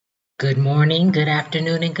Good morning, good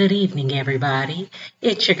afternoon, and good evening, everybody.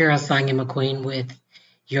 It's your girl, Sonia McQueen, with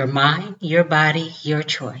Your Mind, Your Body, Your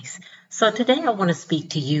Choice. So, today I want to speak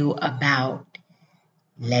to you about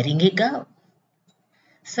letting it go.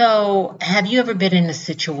 So, have you ever been in a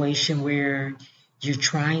situation where you're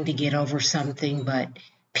trying to get over something, but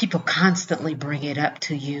people constantly bring it up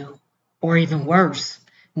to you? Or even worse,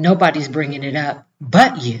 nobody's bringing it up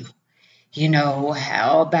but you.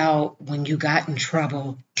 How about when you got in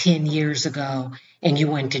trouble 10 years ago and you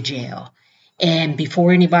went to jail? And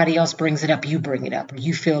before anybody else brings it up, you bring it up, or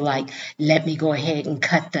you feel like, let me go ahead and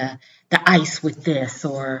cut the ice with this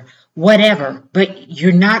or whatever. But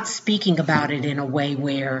you're not speaking about it in a way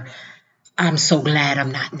where I'm so glad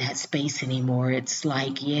I'm not in that space anymore. It's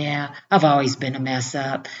like, yeah, I've always been a mess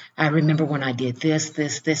up. I remember when I did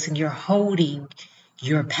this, and you're holding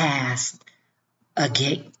your past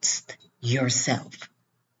against yourself.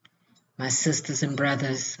 My sisters and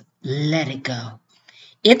brothers, let it go.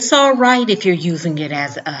 It's all right if you're using it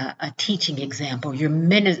as a teaching example. You're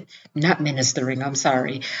not ministering, I'm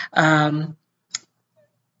sorry.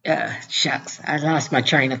 Shucks, I lost my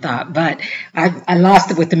train of thought, but I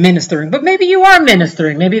lost it with the ministering. But maybe you are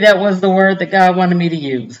ministering. Maybe that was the word that God wanted me to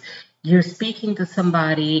use. You're speaking to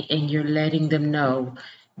somebody and you're letting them know,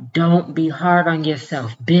 don't be hard on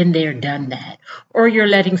yourself. Been there, done that. Or you're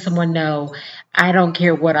letting someone know, I don't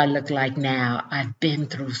care what I look like now. I've been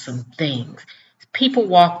through some things. People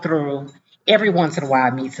walk through, every once in a while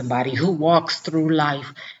I meet somebody who walks through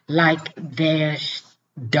life like they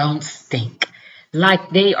don't stink. Like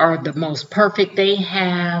they are the most perfect. They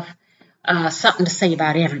have something to say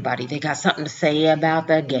about everybody. They got something to say about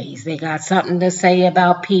the gays. They got something to say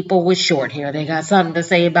about people with short hair. They got something to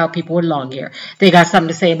say about people with long hair. They got something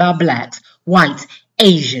to say about blacks, whites,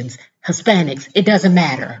 Asians, Hispanics. It doesn't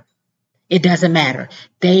matter. It doesn't matter.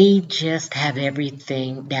 They just have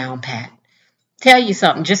everything down pat. Tell you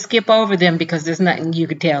something, just skip over them because there's nothing you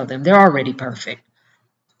could tell them. They're already perfect.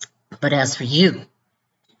 But as for you,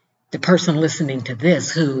 the person listening to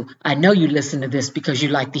this, who I know you listen to this because you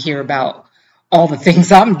like to hear about all the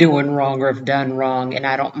things I'm doing wrong or have done wrong, and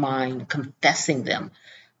I don't mind confessing them.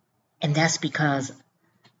 And that's because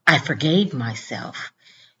I forgave myself.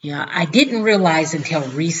 I didn't realize until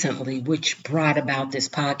recently, which brought about this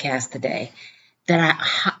podcast today, that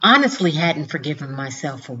I honestly hadn't forgiven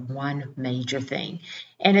myself for one major thing.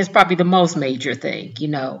 And it's probably the most major thing.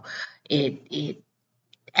 It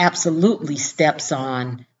absolutely steps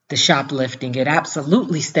on the shoplifting. It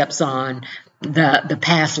absolutely steps on the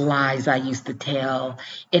past lies I used to tell.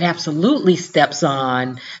 It absolutely steps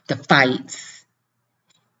on the fights.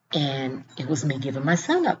 And it was me giving my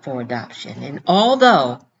son up for adoption. And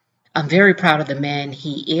although I'm very proud of the man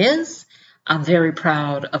he is, I'm very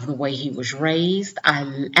proud of the way he was raised.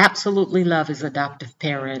 I absolutely love his adoptive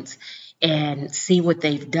parents and see what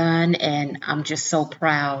they've done. And I'm just so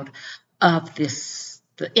proud of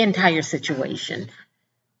the entire situation.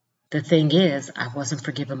 The thing is, I wasn't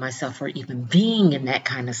forgiving myself for even being in that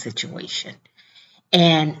kind of situation.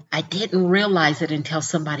 And I didn't realize it until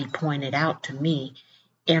somebody pointed out to me.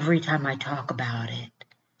 Every time I talk about it,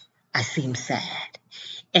 I seem sad.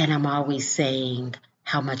 And I'm always saying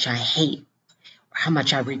how much I hate, how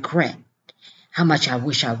much I regret, how much I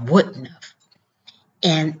wish I wouldn't have.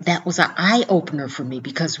 And that was an eye-opener for me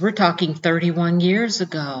because we're talking 31 years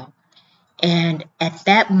ago. And at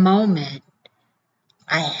that moment,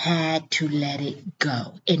 I had to let it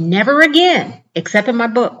go. And never again, except in my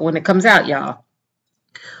book when it comes out, y'all,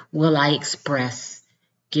 will I express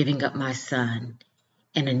giving up my son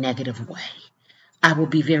in a negative way. I will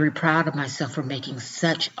be very proud of myself for making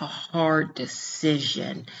such a hard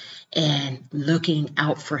decision and looking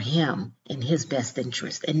out for him in his best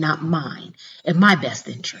interest and not mine and my best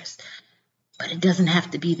interest. But it doesn't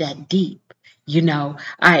have to be that deep.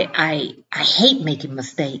 I hate making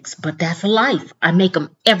mistakes, but that's life. I make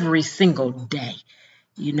them every single day.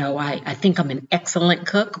 I think I'm an excellent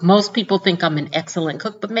cook. Most people think I'm an excellent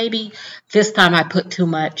cook, but maybe this time I put too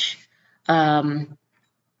much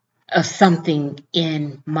of something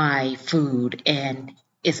in my food and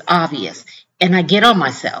it's obvious. And I get on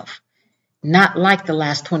myself. Not like the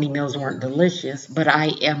last 20 meals weren't delicious, but I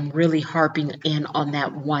am really harping in on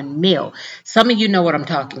that one meal. Some of you know what I'm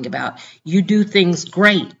talking about. You do things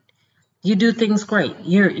great. You do things great.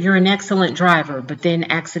 You're an excellent driver, but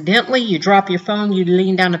then accidentally you drop your phone, you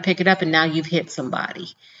lean down to pick it up, and now you've hit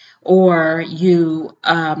somebody. Or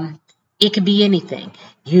it could be anything.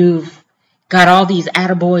 You've got all these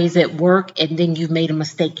attaboys at work, and then you've made a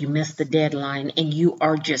mistake. You missed the deadline, and you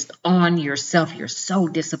are just on yourself. You're so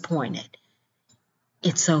disappointed.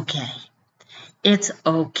 It's okay. It's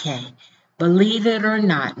okay. Believe it or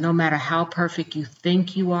not, no matter how perfect you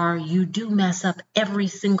think you are, you do mess up every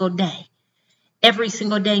single day. Every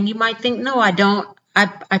single day. And you might think, no, I don't.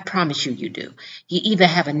 I promise you, you do. You either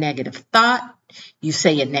have a negative thought, you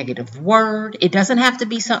say a negative word. It doesn't have to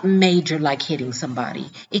be something major like hitting somebody.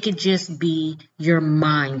 It could just be your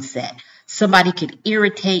mindset. Somebody could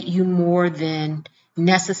irritate you more than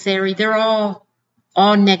necessary. They're all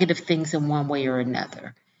negative things in one way or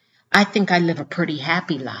another. I think I live a pretty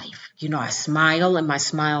happy life. I smile and my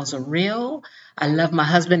smiles are real. I love my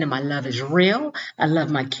husband and my love is real. I love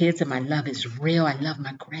my kids and my love is real. I love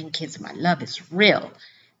my grandkids and my love is real.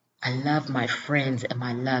 I love my friends and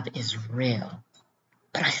my love is real.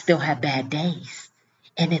 But I still have bad days.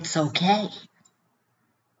 And it's okay.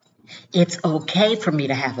 It's okay for me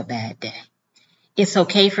to have a bad day. It's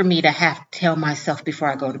okay for me to have to tell myself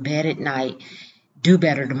before I go to bed at night, do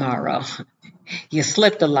better tomorrow. You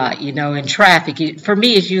slipped a lot, in traffic. For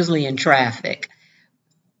me, it's usually in traffic,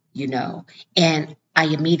 and I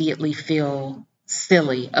immediately feel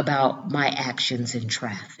silly about my actions in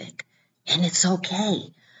traffic. And it's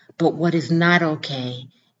okay. But what is not okay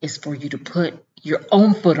is for you to put your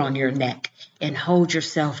own foot on your neck and hold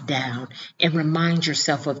yourself down and remind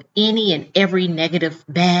yourself of any and every negative,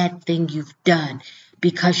 bad thing you've done,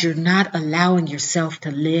 because you're not allowing yourself to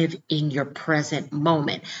live in your present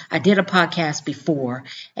moment. I did a podcast before,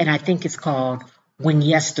 and I think it's called When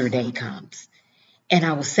Yesterday Comes. And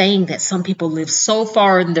I was saying that some people live so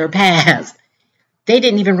far in their past, they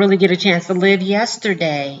didn't even really get a chance to live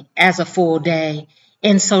yesterday as a full day.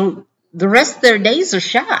 And so the rest of their days are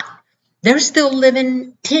shot. They're still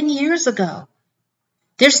living 10 years ago.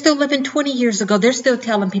 They're still living 20 years ago. They're still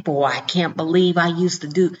telling people, well, I can't believe I used to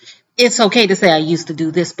do. It's okay to say I used to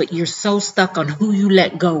do this, but you're so stuck on who you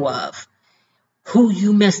let go of, who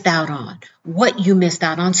you missed out on, what you missed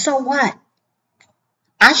out on. So what?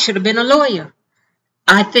 I should have been a lawyer.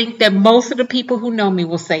 I think that most of the people who know me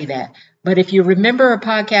will say that. But if you remember a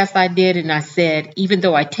podcast I did and I said, even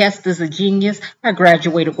though I test as a genius, I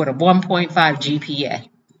graduated with a 1.5 GPA.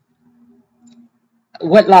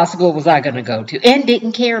 What law school was I going to go to? And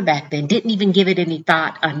didn't care back then, didn't even give it any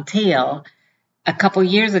thought until a couple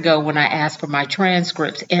years ago when I asked for my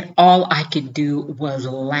transcripts, and all I could do was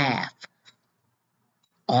laugh.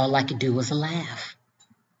 All I could do was laugh.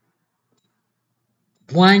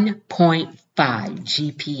 1.5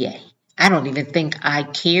 GPA. I don't even think I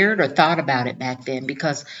cared or thought about it back then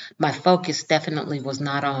because my focus definitely was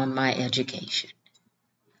not on my education.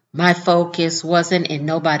 My focus wasn't, and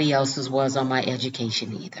nobody else's was, on my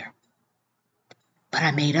education either. But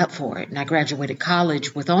I made up for it, and I graduated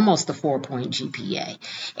college with almost a 4-point GPA.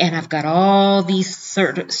 And I've got all these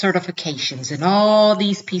certifications and all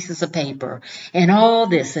these pieces of paper and all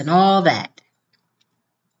this and all that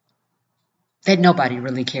nobody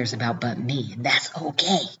really cares about but me, and that's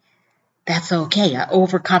okay. That's okay. I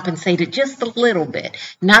overcompensated just a little bit.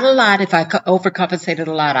 Not a lot. If I overcompensated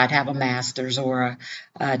a lot, I'd have a master's or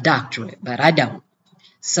a doctorate, but I don't.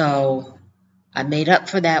 So I made up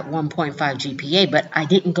for that 1.5 GPA, but I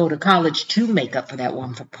didn't go to college to make up for that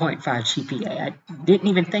 1.5 GPA. I didn't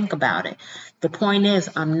even think about it. The point is,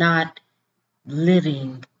 I'm not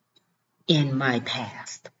living in my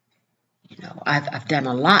past. I've done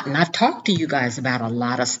a lot, and I've talked to you guys about a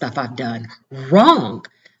lot of stuff I've done wrong.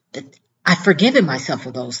 I've forgiven myself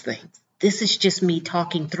for those things. This is just me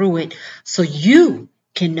talking through it so you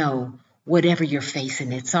can know whatever you're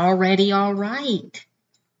facing, it's already all right.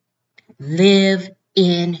 Live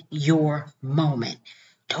in your moment.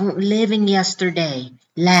 Don't live in yesterday,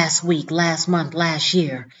 last week, last month, last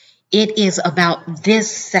year. It is about this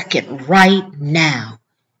second right now.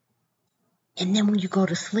 And then when you go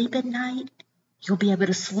to sleep at night, you'll be able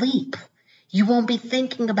to sleep. You won't be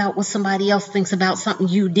thinking about what somebody else thinks about something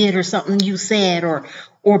you did or something you said or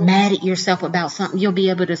mad at yourself about something. You'll be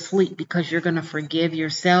able to sleep because you're going to forgive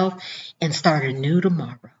yourself and start anew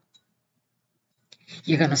tomorrow.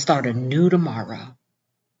 You're going to start anew tomorrow.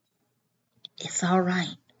 It's all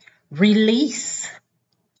right. Release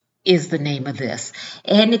is the name of this.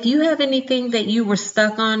 And if you have anything that you were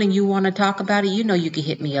stuck on and you want to talk about it, you can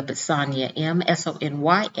hit me up at Sonya M,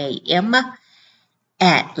 SONYAM,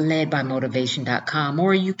 at ledbymotivation.com,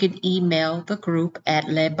 or you can email the group at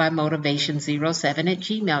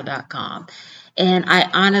ledbymotivation07@gmail.com. And I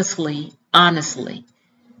honestly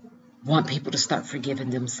want people to start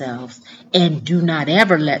forgiving themselves, and do not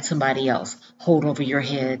ever let somebody else hold over your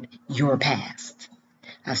head your past.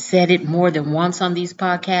 I've said it more than once on these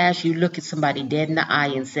podcasts. You look at somebody dead in the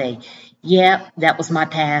eye and say, yeah, that was my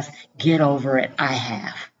past. Get over it. I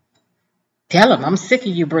have. Tell them, I'm sick of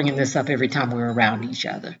you bringing this up every time we're around each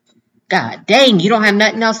other. God dang, you don't have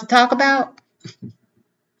nothing else to talk about?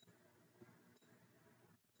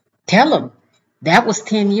 Tell them that was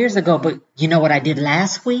 10 years ago, but you know what I did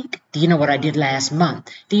last week? Do you know what I did last month?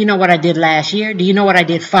 Do you know what I did last year? Do you know what I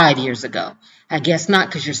did 5 years ago? I guess not,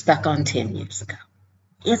 because you're stuck on 10 years ago.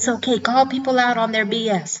 It's okay. Call people out on their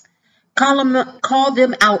BS. Call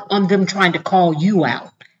them out on them trying to call you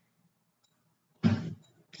out.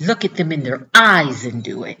 Look at them in their eyes and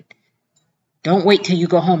do it. Don't wait till you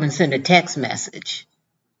go home and send a text message.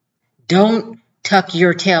 Don't tuck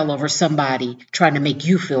your tail over somebody trying to make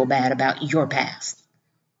you feel bad about your past.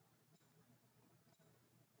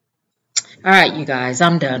 All right, you guys,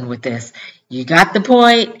 I'm done with this. You got the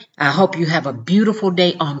point. I hope you have a beautiful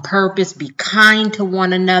day on purpose. Be kind to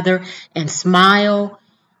one another and smile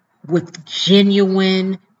with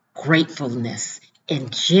genuine gratefulness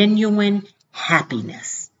and genuine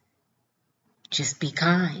happiness. Just be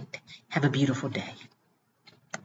kind. Have a beautiful day.